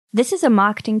This is a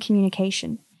marketing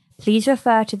communication. Please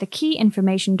refer to the Key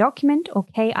Information Document, or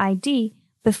KID,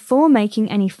 before making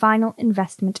any final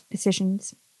investment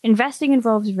decisions. Investing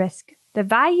involves risk. The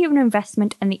value of an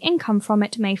investment and the income from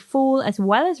it may fall as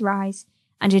well as rise,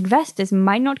 and investors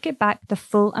might not get back the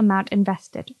full amount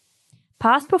invested.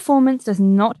 Past performance does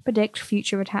not predict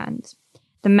future returns.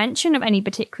 The mention of any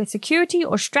particular security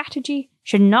or strategy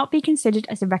should not be considered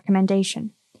as a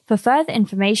recommendation. For further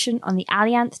information on the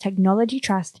Allianz Technology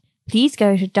Trust, please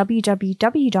go to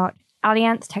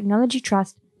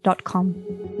www.allianztechnologytrust.com.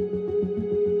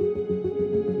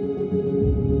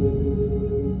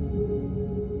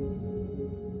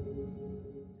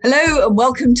 Hello and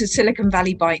welcome to Silicon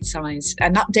Valley Bite Size,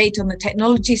 an update on the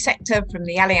technology sector from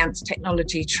the Allianz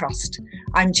Technology Trust.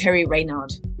 I'm Cherry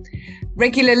Reynard.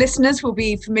 Regular listeners will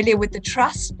be familiar with the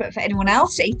trust, but for anyone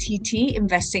else, ATT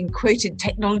invests in quoted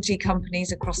technology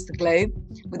companies across the globe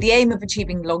with the aim of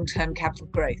achieving long-term capital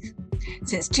growth.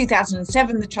 Since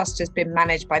 2007, the trust has been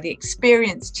managed by the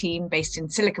experienced team based in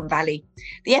Silicon Valley,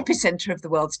 the epicenter of the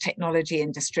world's technology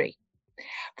industry.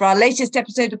 For our latest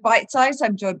episode of Bite Size,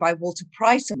 I'm joined by Walter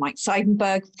Price and Mike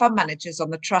Seidenberg, fund managers on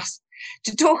the trust,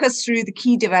 to talk us through the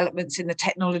key developments in the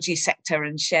technology sector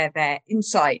and share their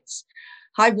insights.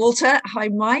 Hi, Walter. Hi,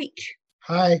 Mike.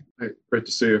 Hi. Hey, great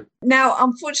to see you. Now,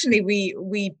 unfortunately,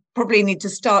 we probably need to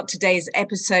start today's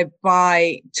episode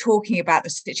by talking about the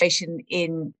situation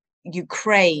in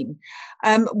Ukraine.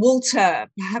 Walter,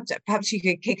 perhaps you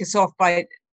could kick us off by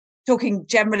talking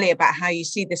generally about how you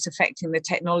see this affecting the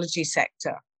technology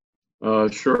sector.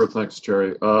 Sure. Thanks,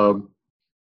 Jerry. Well,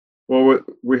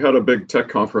 we had a big tech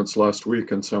conference last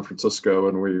week in San Francisco,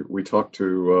 and we talked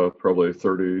to probably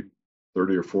 30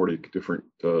 or 40 different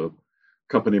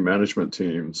company management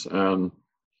teams. And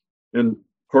in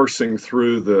parsing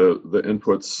through the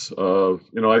inputs,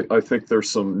 I think there's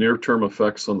some near-term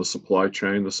effects on the supply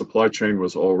chain. The supply chain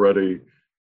was already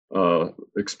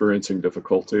experiencing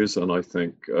difficulties, and I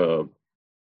think there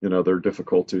are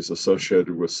difficulties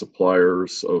associated with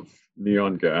suppliers of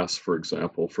neon gas, for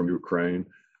example, from Ukraine.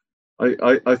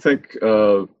 I think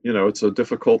it's a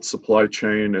difficult supply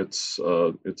chain. It's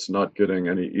not getting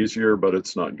any easier, but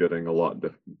it's not getting a lot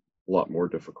more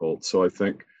difficult. So I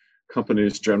think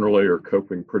companies generally are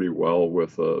coping pretty well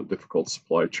with a difficult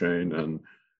supply chain. And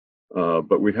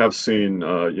but we have seen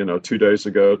 2 days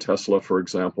ago, Tesla, for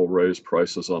example, raised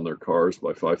prices on their cars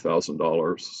by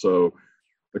 $5,000. So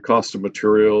the cost of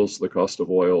materials, the cost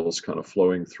of oil is kind of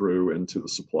flowing through into the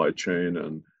supply chain,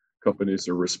 and companies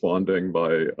are responding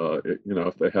by,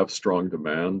 if they have strong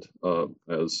demand,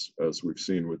 as we've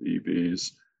seen with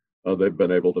EVs, they've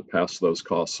been able to pass those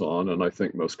costs on. And I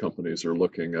think most companies are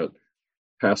looking at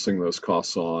passing those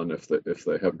costs on if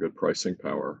they have good pricing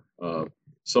power.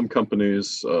 Some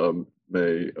companies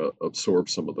may absorb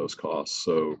some of those costs.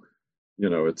 So,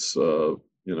 it's a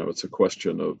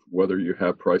question of whether you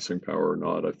have pricing power or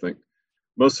not. I think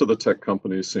most of the tech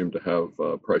companies seem to have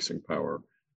pricing power.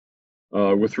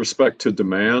 With respect to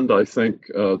demand, I think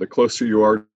the closer you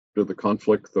are to the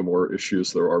conflict, the more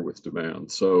issues there are with demand.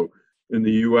 So in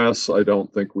the US, I don't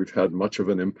think we've had much of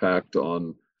an impact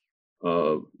on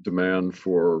demand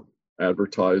for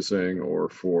advertising or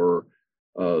for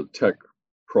tech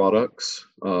products.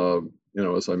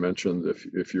 As I mentioned,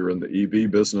 if you're in the EV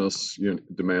business,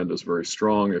 demand is very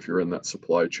strong. If you're in that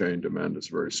supply chain, demand is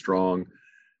very strong.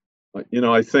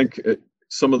 I think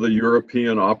some of the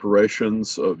European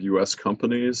operations of U.S.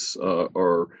 companies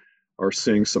are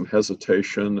seeing some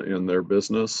hesitation in their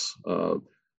business.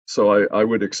 So I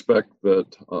would expect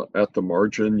that at the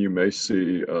margin, you may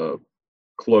see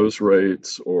close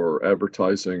rates or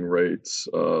advertising rates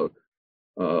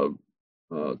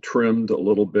trimmed a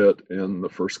little bit in the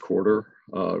first quarter.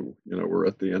 We're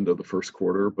at the end of the first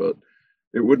quarter, but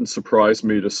it wouldn't surprise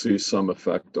me to see some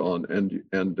effect on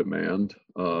end demand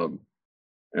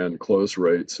and close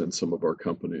rates in some of our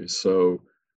companies. So,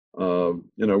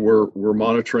 we're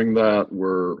monitoring that.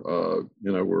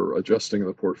 We're adjusting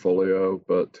the portfolio,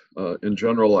 but in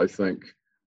general, I think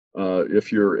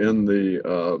if you're in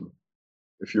the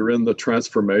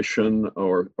transformation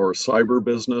or cyber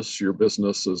business, your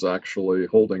business is actually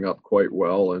holding up quite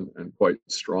well and quite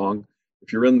strong.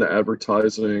 If you're in the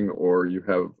advertising or you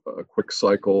have a quick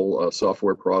cycle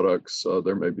software products,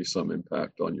 there may be some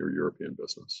impact on your European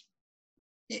business.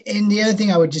 And the other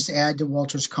thing I would just add to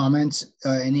Walter's comments,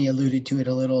 and he alluded to it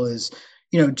a little, is,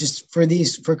 just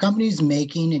for companies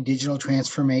making a digital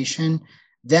transformation,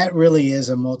 that really is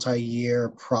a multi-year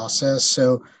process.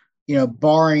 So,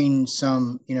 barring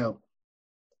some,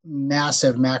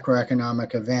 massive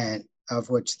macroeconomic event, of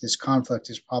which this conflict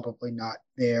is probably not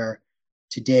there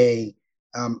today,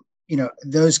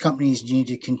 those companies need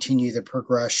to continue the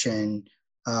progression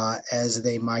as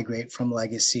they migrate from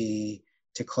legacy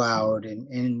to cloud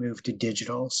and move to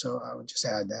digital. So I would just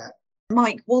add that.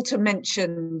 Mike, Walter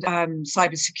mentioned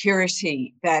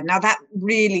cybersecurity there. Now that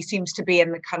really seems to be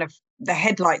in the kind of the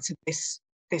headlights of this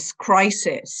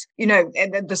crisis.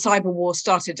 The cyber war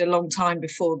started a long time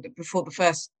before the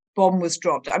first bomb was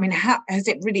dropped. I mean, has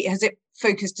it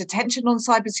focused attention on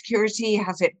cybersecurity?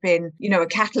 Has it been, a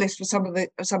catalyst for some of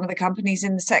the companies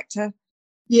in the sector?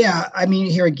 Yeah, I mean,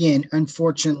 here again,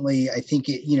 unfortunately, I think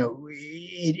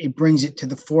it brings it to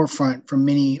the forefront for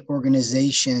many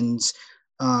organizations,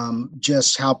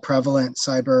 just how prevalent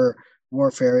cyber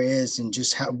warfare is and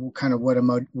just how kind of what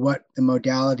the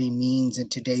modality means in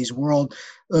today's world.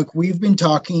 Look, we've been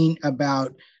talking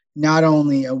about not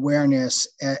only awareness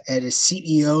at a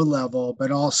CEO level,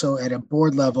 but also at a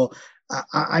board level.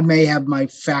 I may have my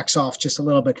facts off just a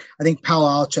little bit. I think Palo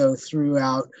Alto threw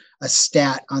out a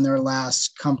stat on their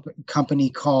last company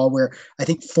call where I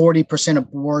think 40%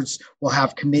 of boards will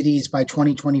have committees by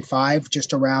 2025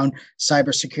 just around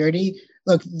cybersecurity.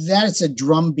 Look, that is a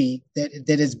drumbeat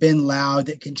that has been loud,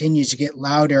 that continues to get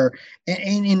louder.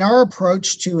 And in our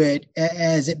approach to it,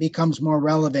 as it becomes more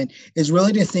relevant, is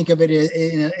really to think of it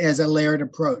as a layered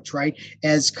approach, right?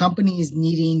 As companies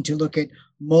needing to look at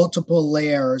multiple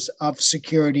layers of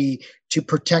security to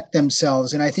protect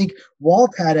themselves. And I think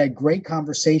Walt had a great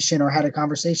conversation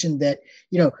that,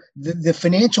 the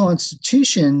financial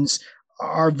institutions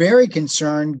are very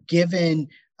concerned given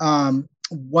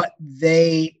what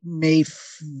they may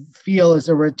feel is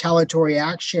a retaliatory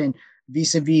action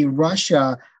vis-a-vis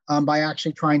Russia by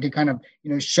actually trying to kind of,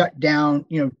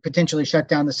 potentially shut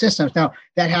down the systems. Now,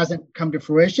 that hasn't come to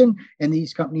fruition, and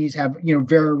these companies have,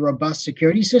 very robust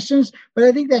security systems. But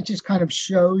I think that just kind of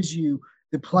shows you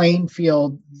the playing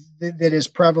field that is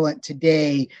prevalent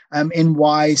today, and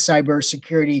why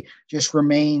cybersecurity just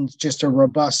remains just a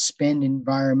robust spend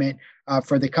environment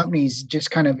for the companies.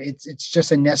 Just kind of, it's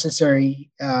just a necessary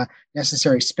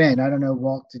spend. I don't know,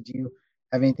 Walt, did you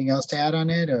have anything else to add on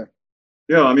it? Or?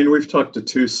 Yeah, I mean, we've talked to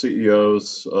two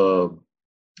CEOs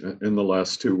in the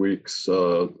last 2 weeks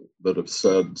that have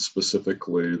said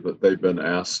specifically that they've been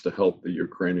asked to help the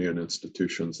Ukrainian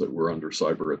institutions that were under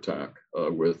cyber attack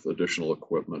with additional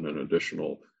equipment and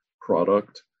additional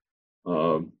product.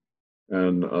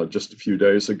 And just a few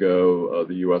days ago,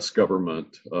 the U.S.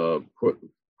 government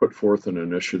put forth an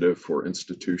initiative for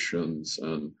institutions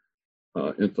and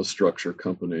infrastructure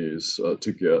companies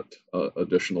to get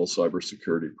additional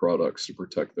cybersecurity products to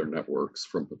protect their networks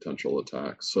from potential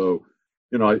attacks. So,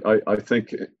 I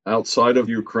think outside of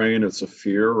Ukraine, it's a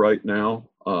fear right now.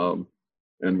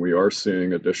 And we are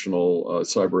seeing additional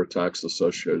cyber attacks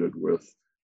associated with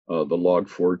the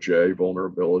Log4j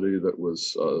vulnerability that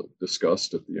was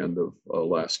discussed at the end of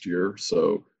last year.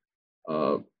 So,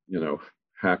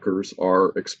 hackers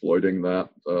are exploiting that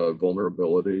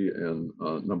vulnerability in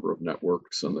a number of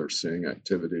networks, and they're seeing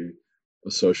activity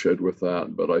associated with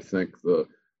that. But I think the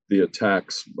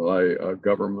attacks by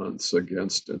governments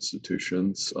against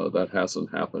institutions, that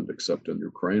hasn't happened except in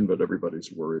Ukraine, but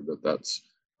everybody's worried that that's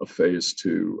a phase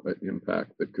 2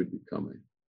 impact that could be coming.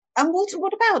 And Walter,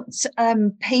 what about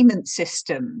payment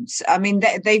systems? I mean,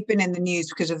 they've been in the news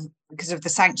because of the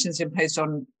sanctions imposed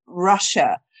on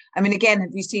Russia. I mean, again,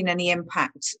 have you seen any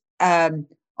impact on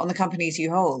the companies you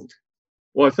hold?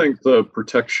 Well, I think the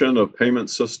protection of payment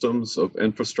systems, of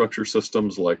infrastructure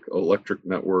systems like electric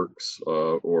networks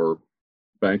or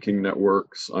banking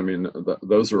networks, I mean,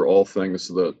 those are all things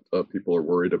that people are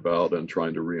worried about and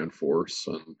trying to reinforce.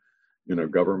 And,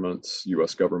 governments,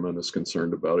 U.S. government is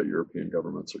concerned about it. European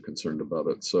governments are concerned about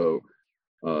it. So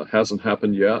hasn't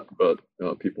happened yet, but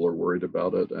people are worried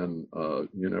about it. And,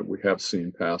 we have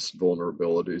seen past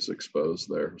vulnerabilities exposed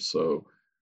there. So,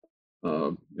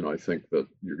 I think that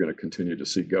you're going to continue to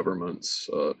see governments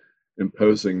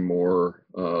imposing more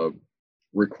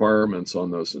requirements on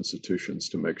those institutions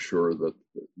to make sure that,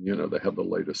 they have the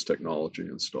latest technology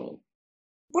installed.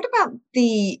 What about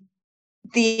the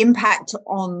impact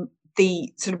on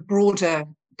the sort of broader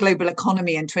global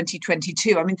economy in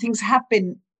 2022? I mean, things have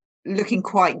been looking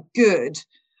quite good,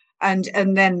 and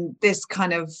then this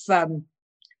kind of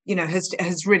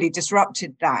has really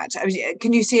disrupted that. I mean,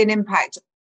 can you see an impact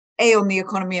A, on the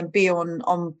economy, and B, on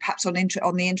perhaps on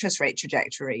the interest rate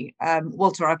trajectory?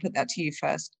 Walter, I'll put that to you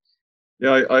first.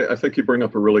 Yeah, I think you bring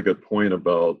up a really good point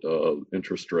about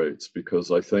interest rates,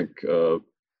 because I think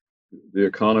the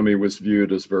economy was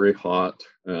viewed as very hot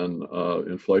and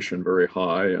inflation very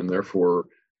high, and therefore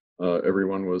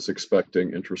everyone was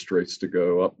expecting interest rates to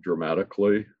go up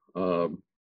dramatically.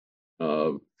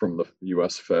 from the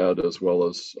U.S. Fed as well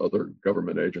as other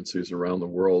government agencies around the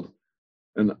world.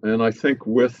 And I think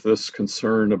with this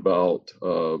concern about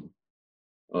the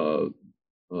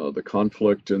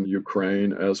conflict in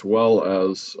Ukraine, as well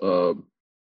as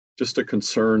just a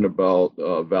concern about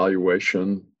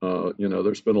valuation,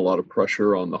 there's been a lot of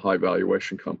pressure on the high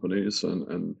valuation companies,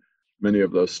 and many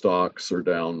of those stocks are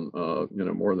down,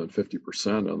 more than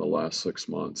 50% in the last 6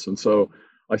 months. And so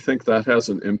I think that has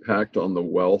an impact on the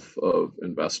wealth of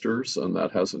investors, and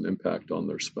that has an impact on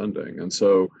their spending. And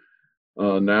so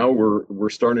now we're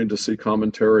starting to see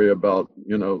commentary about,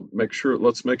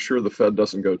 let's make sure the Fed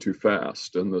doesn't go too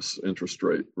fast in this interest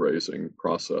rate raising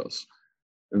process.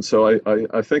 And so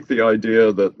I think the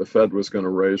idea that the Fed was going to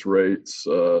raise rates,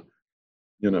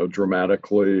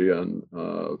 dramatically and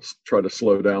try to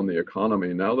slow down the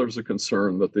economy. Now there's a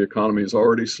concern that the economy is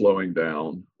already slowing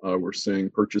down. We're seeing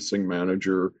purchasing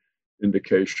manager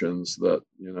indications that,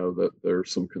 that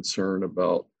there's some concern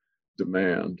about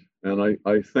demand. And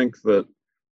I think that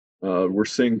we're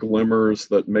seeing glimmers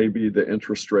that maybe the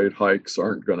interest rate hikes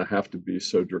aren't going to have to be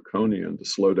so draconian to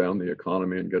slow down the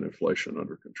economy and get inflation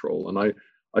under control. And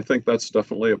I think that's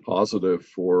definitely a positive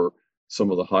for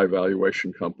some of the high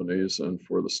valuation companies and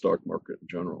for the stock market in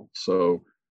general. So,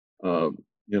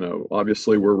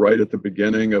 obviously we're right at the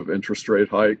beginning of interest rate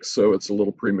hikes, so it's a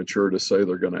little premature to say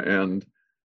they're going to end.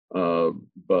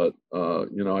 But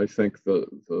I think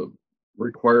the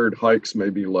required hikes may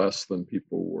be less than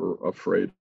people were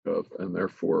afraid of, and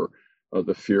therefore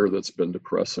the fear that's been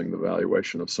depressing the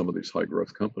valuation of some of these high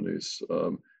growth companies,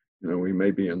 we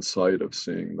may be in sight of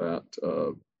seeing that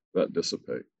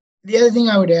dissipate. The other thing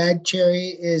I would add, Cherry,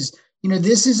 is,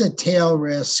 this is a tail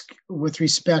risk with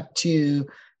respect to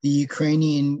the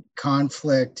Ukrainian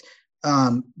conflict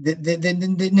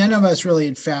that none of us really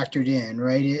had factored in,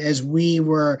 right? As we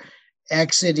were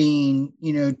exiting,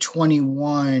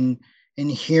 21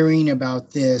 and hearing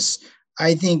about this,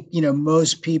 I think,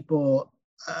 most people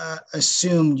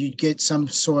assumed you'd get some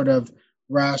sort of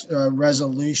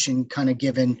resolution kind of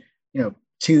given,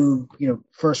 to,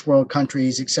 first world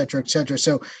countries, et cetera, et cetera.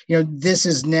 So, this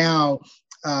is now,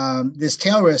 this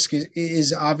tail risk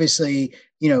is obviously,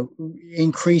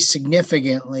 increased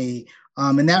significantly.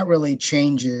 And that really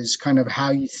changes kind of how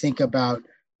you think about,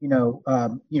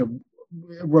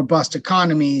 robust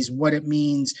economies, what it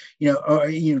means,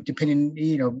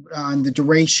 depending, on the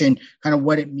duration, kind of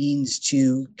what it means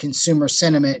to consumer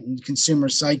sentiment and consumer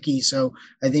psyche. So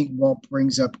I think Walt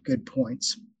brings up good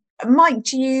points. Mike,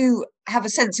 do you have a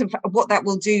sense of what that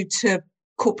will do to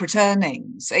corporate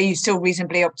earnings? Are you still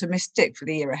reasonably optimistic for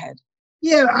the year ahead?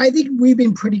 Yeah, I think we've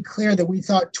been pretty clear that we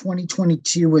thought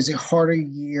 2022 was a harder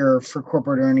year for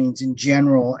corporate earnings in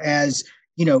general, as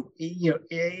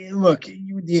look,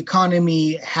 the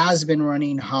economy has been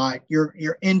running hot.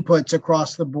 Your inputs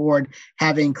across the board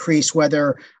have increased,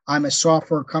 whether I'm a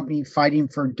software company fighting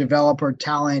for developer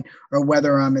talent or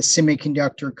whether I'm a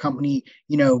semiconductor company,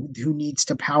 who needs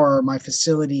to power my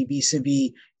facility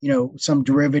vis-a-vis, some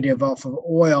derivative off of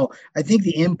oil. I think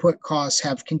the input costs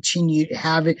have continued to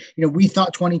have it. We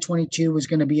thought 2022 was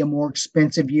going to be a more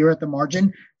expensive year at the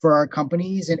margin for our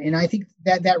companies. And I think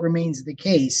that remains the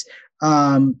case.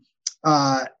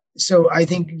 So I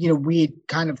think, we had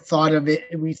kind of thought of it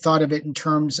in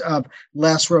terms of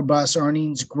less robust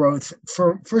earnings growth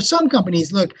for some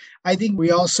companies. Look, I think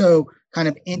we also kind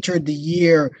of entered the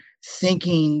year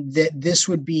thinking that this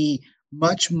would be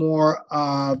much more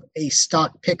of a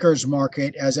stock pickers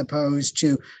market as opposed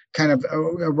to kind of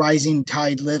a rising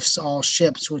tide lifts all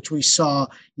ships, which we saw,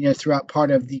 throughout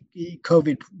part of the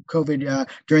COVID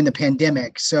during the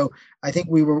pandemic. So I think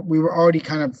we were already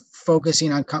kind of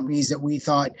focusing on companies that we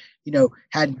thought,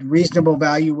 had reasonable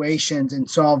valuations and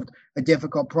solved a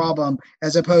difficult problem,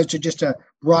 as opposed to just a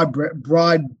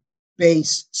broad-based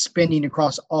spending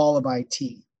across all of IT.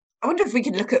 I wonder if we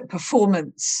could look at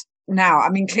performance now. I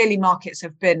mean, clearly markets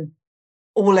have been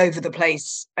all over the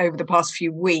place over the past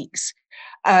few weeks.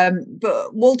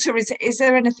 But Walter, is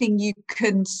there anything you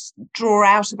can draw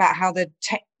out about how the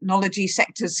technology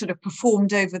sectors sort of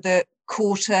performed over the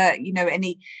quarter?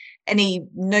 Any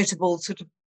notable sort of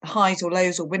highs or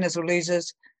lows or winners or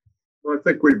losers? Well, I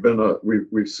think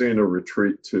we've seen a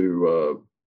retreat to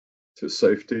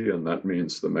safety, and that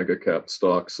means the mega cap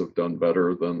stocks have done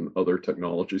better than other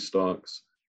technology stocks.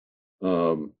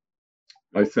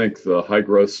 I think the high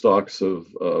growth stocks have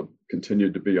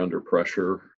continued to be under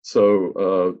pressure.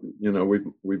 So,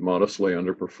 we've modestly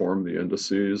underperformed the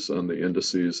indices, and the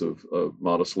indices have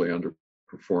modestly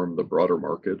underperformed the broader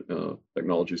market.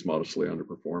 Technology's modestly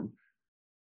underperformed.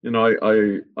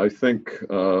 I think,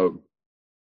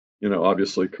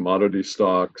 obviously commodity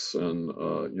stocks and,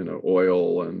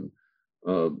 oil and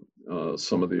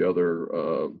some of the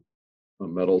other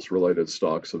metals related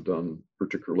stocks have done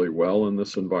particularly well in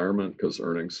this environment because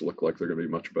earnings look like they're going to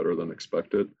be much better than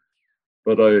expected.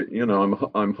 But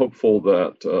I'm hopeful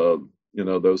that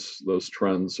those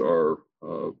trends are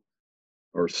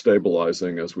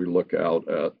stabilizing as we look out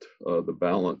at the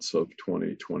balance of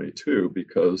 2022,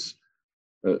 because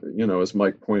as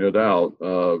Mike pointed out,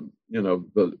 the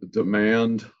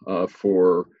demand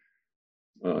for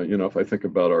if I think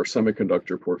about our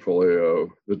semiconductor portfolio,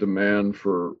 the demand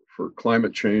for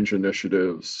climate change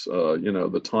initiatives,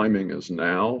 the timing is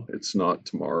now, it's not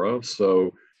tomorrow.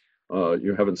 So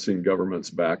you haven't seen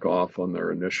governments back off on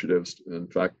their initiatives. In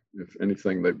fact, if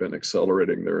anything, they've been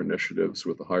accelerating their initiatives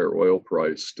with the higher oil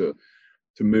price to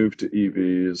move to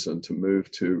EVs and to move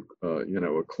to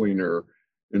a cleaner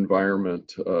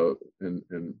environment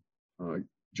and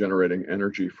generating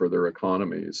energy for their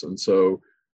economies. And so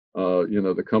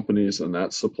the companies in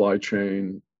that supply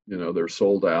chain, they're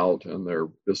sold out and their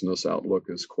business outlook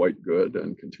is quite good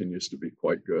and continues to be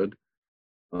quite good.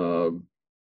 I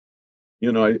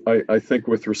think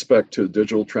with respect to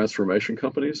digital transformation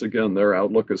companies, again, their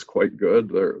outlook is quite good.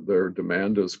 Their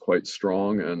demand is quite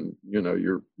strong, and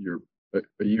you're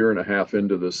a year and a half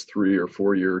into this 3 or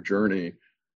 4 year journey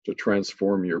to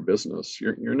transform your business.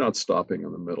 You're not stopping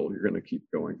in the middle. You're going to keep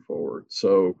going forward.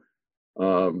 So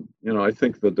I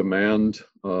think the demand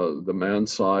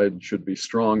side should be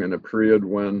strong in a period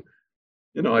when,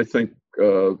 I think,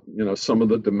 some of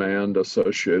the demand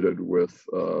associated with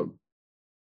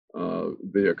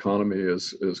the economy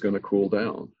is going to cool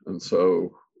down. And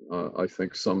so I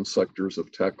think some sectors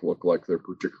of tech look like they're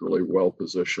particularly well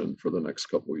positioned for the next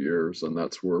couple of years. And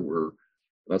that's where we're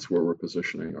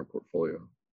positioning our portfolio.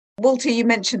 Walter, you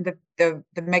mentioned the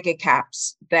mega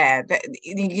caps there.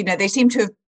 They seem to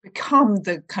have become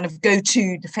the kind of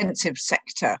go-to defensive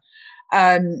sector,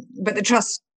 but the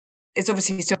trust is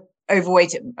obviously still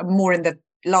overweight more in the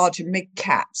larger mid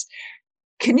caps.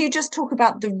 Can you just talk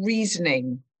about the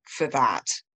reasoning for that?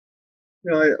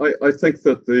 Yeah, I think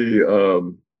that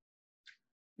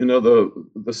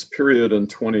this period in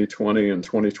 2020 and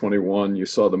 2021, you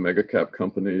saw the mega cap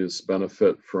companies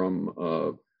benefit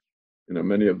from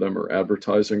many of them are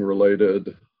advertising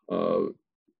related.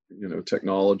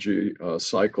 Technology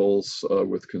cycles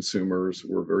with consumers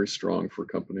were very strong for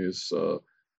companies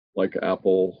like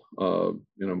Apple.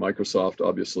 Microsoft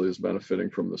obviously is benefiting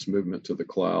from this movement to the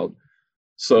cloud.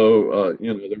 So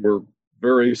there were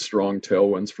very strong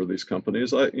tailwinds for these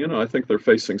companies. I think they're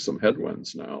facing some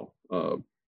headwinds now.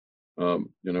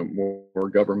 More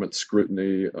government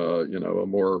scrutiny. A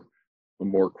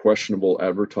more questionable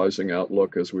advertising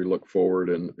outlook as we look forward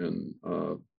in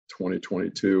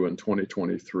 2022 and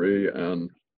 2023, and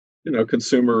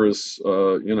consumers, a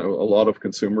lot of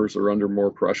consumers are under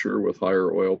more pressure with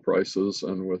higher oil prices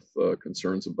and with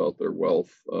concerns about their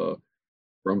wealth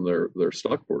from their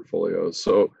stock portfolios.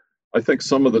 So I think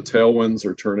some of the tailwinds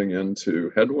are turning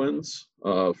into headwinds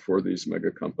for these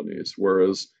mega companies,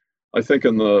 whereas I think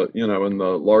in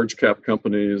the large cap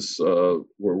companies where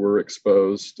we're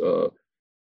exposed,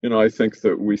 I think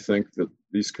that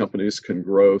these companies can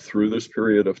grow through this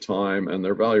period of time, and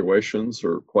their valuations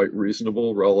are quite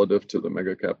reasonable relative to the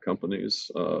mega cap companies.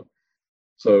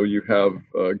 So you have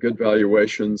good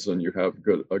valuations and you have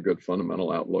a good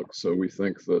fundamental outlook. So we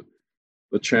think that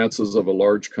the chances of a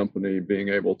large company being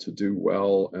able to do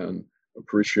well and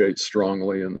appreciate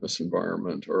strongly in this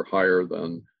environment are higher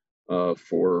than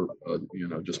for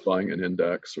just buying an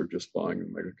index or just buying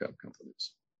mega cap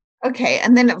companies. Okay,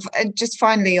 and then just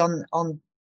finally on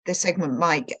this segment,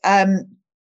 Mike,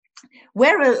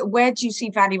 where do you see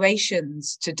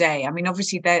valuations today? I mean,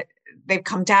 obviously they've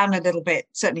come down a little bit,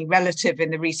 certainly relative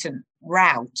in the recent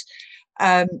rout.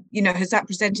 Has that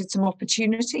presented some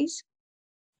opportunities?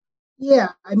 Yeah,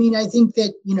 I mean, I think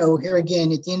that here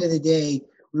again, at the end of the day,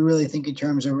 we really think in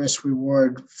terms of risk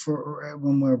reward for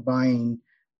when we're buying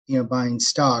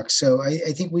stocks. So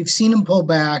I think we've seen them pull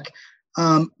back.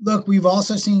 Look, we've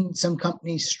also seen some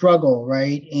companies struggle,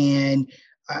 right? And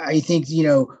I think,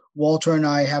 Walter and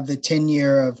I have the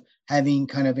tenure of having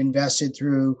kind of invested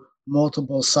through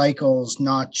multiple cycles,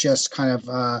 not just kind of,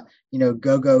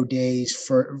 go-go days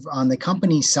on the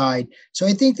company side. So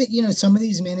I think that, some of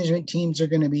these management teams are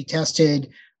going to be tested.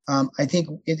 I think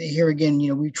here again,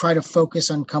 we try to focus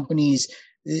on companies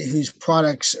whose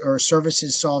products or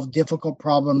services solve difficult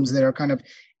problems that are kind of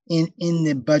in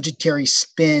the budgetary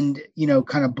spend,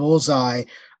 kind of bullseye.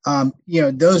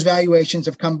 Those valuations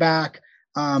have come back.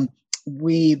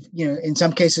 we've, in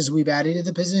some cases we've added to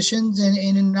the positions, and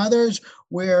in others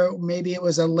where maybe it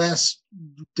was a less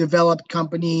developed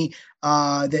company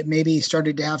that maybe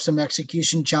started to have some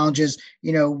execution challenges,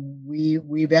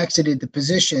 we've exited the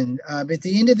position. But at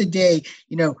the end of the day,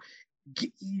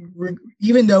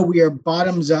 even though we are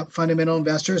bottoms up fundamental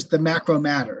investors, the macro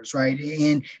matters, right?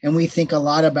 And we think a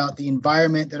lot about the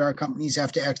environment that our companies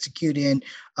have to execute in,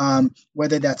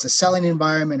 whether that's a selling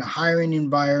environment, a hiring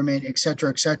environment, et cetera,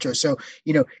 et cetera. So,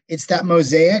 it's that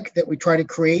mosaic that we try to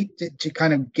create to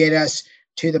kind of get us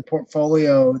to the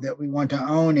portfolio that we want to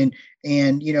own. And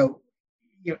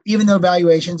even though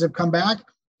valuations have come back,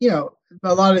 a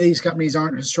lot of these companies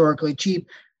aren't historically cheap.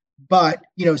 But,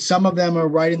 some of them are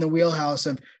right in the wheelhouse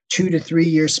of 2 to 3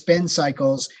 year spend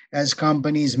cycles as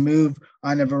companies move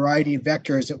on a variety of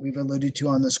vectors that we've alluded to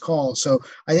on this call. So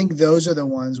I think those are the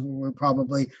ones where we're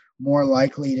probably more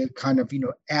likely to kind of,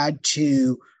 add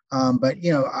to. But,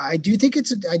 I do think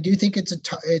it's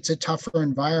a tougher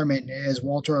environment, as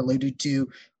Walter alluded to,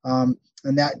 and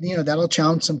that, that'll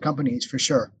challenge some companies for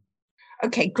sure.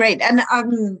 Okay, great. And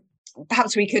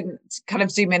perhaps we could kind of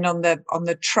zoom in on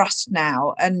the trust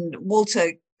now. And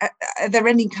Walter, are there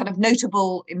any kind of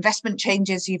notable investment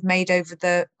changes you've made over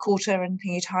the quarter?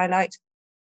 Anything you'd highlight?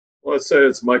 Well, I'd say,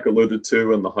 as Mike alluded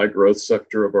to, in the high growth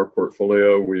sector of our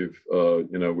portfolio, we've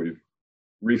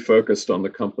refocused on the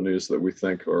companies that we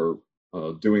think are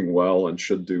doing well and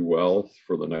should do well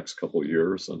for the next couple of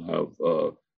years and have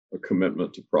a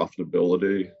commitment to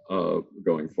profitability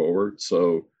going forward.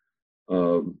 So.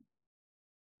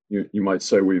 You might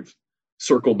say we've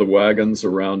circled the wagons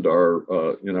around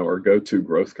our go-to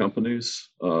growth companies.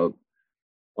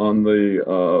 On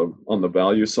the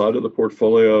value side of the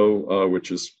portfolio,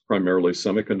 which is primarily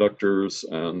semiconductors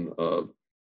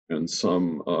and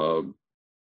some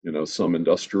some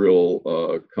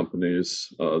industrial companies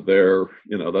there,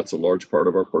 that's a large part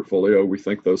of our portfolio. We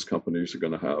think those companies are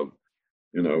going to have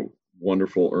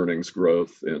wonderful earnings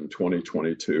growth in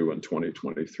 2022 and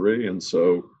 2023, and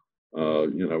so.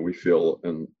 We feel,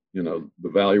 and the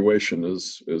valuation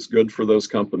is good for those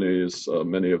companies.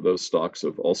 Many of those stocks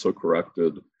have also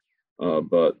corrected,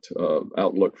 but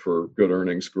outlook for good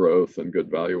earnings growth and good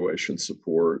valuation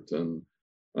support, and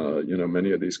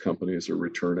many of these companies are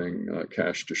returning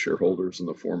cash to shareholders in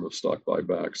the form of stock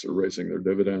buybacks or raising their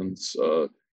dividends.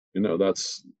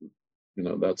 That's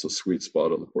a sweet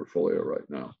spot on the portfolio right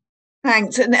now.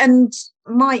 Thanks. And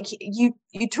Mike, you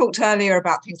talked earlier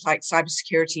about things like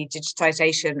cybersecurity,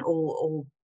 digitization, all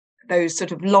those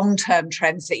sort of long-term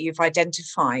trends that you've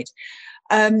identified.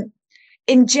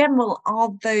 In general,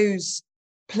 are those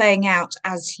playing out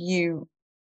as you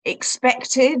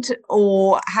expected,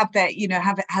 or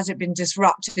has it been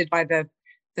disrupted by the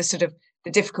sort of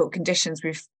the difficult conditions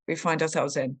we find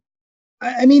ourselves in?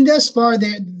 I mean, thus far,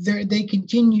 they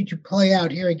continue to play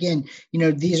out. Here again,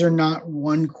 these are not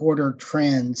 1 quarter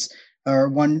trends or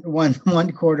one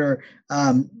quarter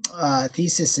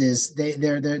theses.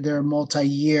 They're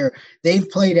multi-year. They've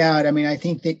played out. I mean, I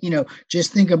think that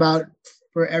just think about,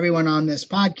 for everyone on this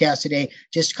podcast today,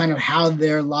 just kind of how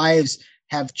their lives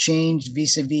have changed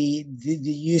vis-a-vis the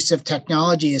use of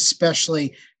technology,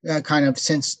 especially kind of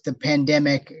since the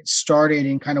pandemic started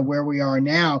and kind of where we are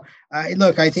now.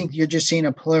 Look, I think you're just seeing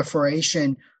a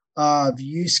proliferation of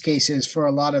use cases for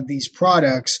a lot of these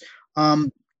products.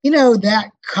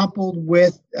 That coupled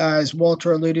with, as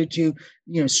Walter alluded to,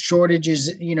 shortages,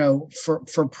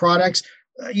 for products,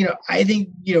 I think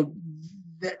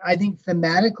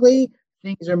thematically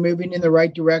things are moving in the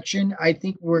right direction. I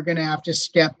think we're going to have to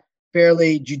step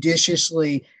fairly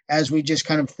judiciously as we just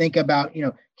kind of think about,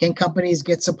 can companies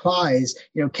get supplies?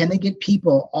 Can they get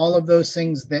people? All of those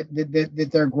things that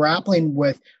they're grappling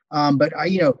with. But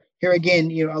here again,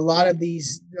 a lot of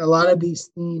these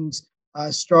themes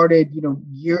started,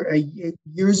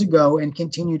 years ago and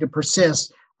continue to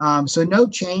persist. So no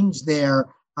change there.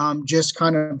 Just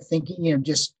kind of thinking,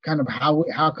 just kind of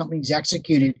how companies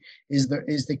executed is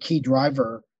the key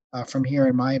driver from here,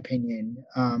 in my opinion.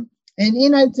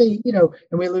 And I'd say, and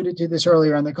we alluded to this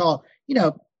earlier on the call,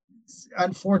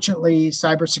 unfortunately,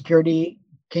 cybersecurity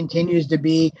continues to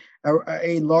be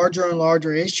a larger and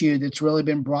larger issue that's really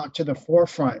been brought to the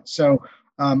forefront. So,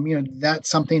 that's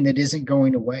something that isn't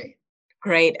going away.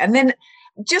 Great. And then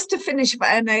just to finish,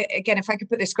 and again, if I could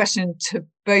put this question to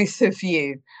both of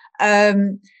you,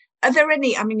 are there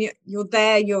any, I mean, you're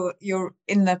there, you're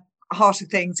in the heart of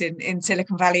things in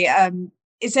Silicon Valley.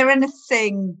 Is there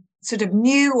anything sort of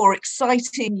new or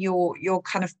exciting you're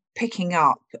kind of picking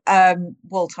up?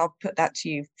 Walt, I'll put that to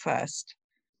you first.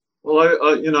 Well,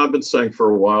 I've been saying for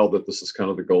a while that this is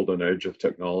kind of the golden age of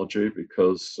technology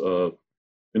because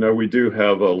we do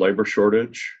have a labor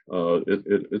shortage.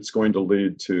 It's going to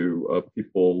lead to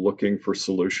people looking for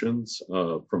solutions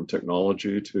from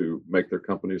technology to make their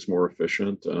companies more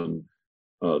efficient and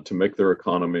to make their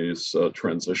economies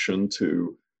transition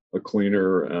to a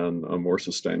cleaner and a more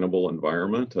sustainable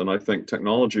environment. And I think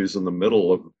technology is in the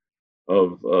middle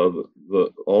of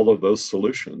all of those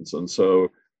solutions. And so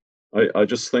I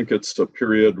just think it's a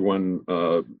period when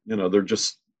there are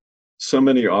just so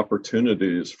many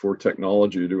opportunities for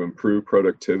technology to improve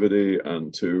productivity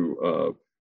and to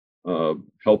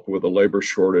help with a labor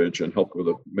shortage and help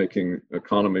with making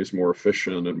economies more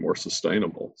efficient and more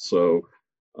sustainable. So,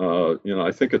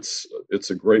 I think it's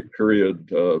a great period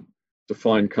to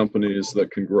find companies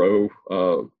that can grow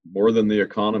more than the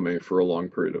economy for a long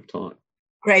period of time.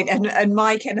 Great. And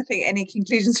Mike, any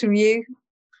conclusions from you?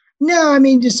 No, I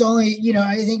mean, just only,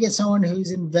 I think as someone who's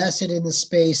invested in the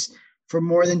space for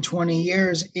more than 20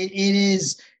 years, it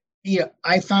is,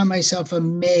 I find myself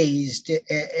amazed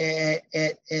at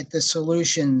the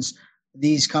solutions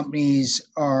these companies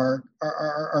are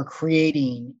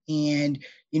creating. And,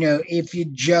 if you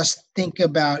just think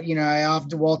about,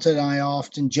 Walter and I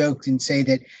often joke and say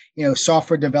that,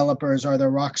 software developers are the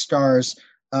rock stars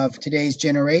of today's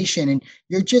generation. And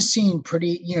you're just seeing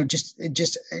pretty,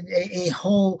 just a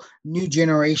whole new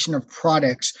generation of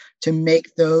products to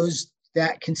make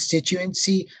that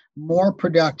constituency more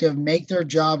productive, make their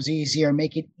jobs easier,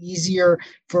 make it easier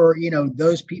for,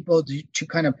 those people to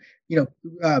kind of,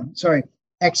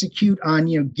 execute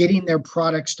on, getting their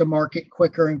products to market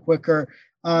quicker and quicker.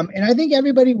 And I think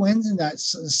everybody wins in that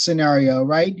scenario,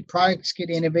 right? Products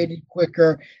get innovated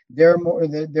quicker. Their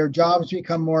jobs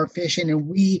become more efficient. And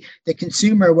we, the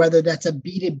consumer, whether that's a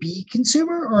B2B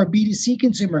consumer or a B2C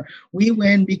consumer, we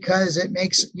win because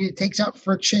it takes out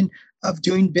friction of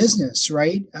doing business,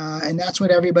 right? And that's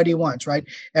what everybody wants, right?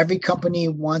 Every company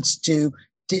wants to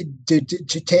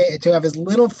have as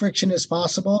little friction as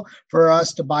possible for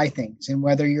us to buy things. And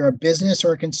whether you're a business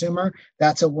or a consumer,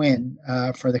 that's a win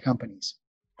for the companies.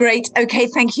 Great. Okay.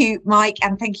 Thank you, Mike.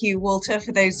 And thank you, Walter,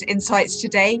 for those insights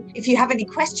today. If you have any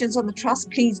questions on the trust,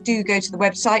 please do go to the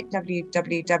website,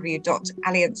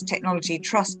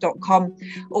 www.alliancetechnologytrust.com,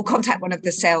 or contact one of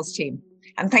the sales team.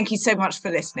 And thank you so much for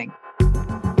listening.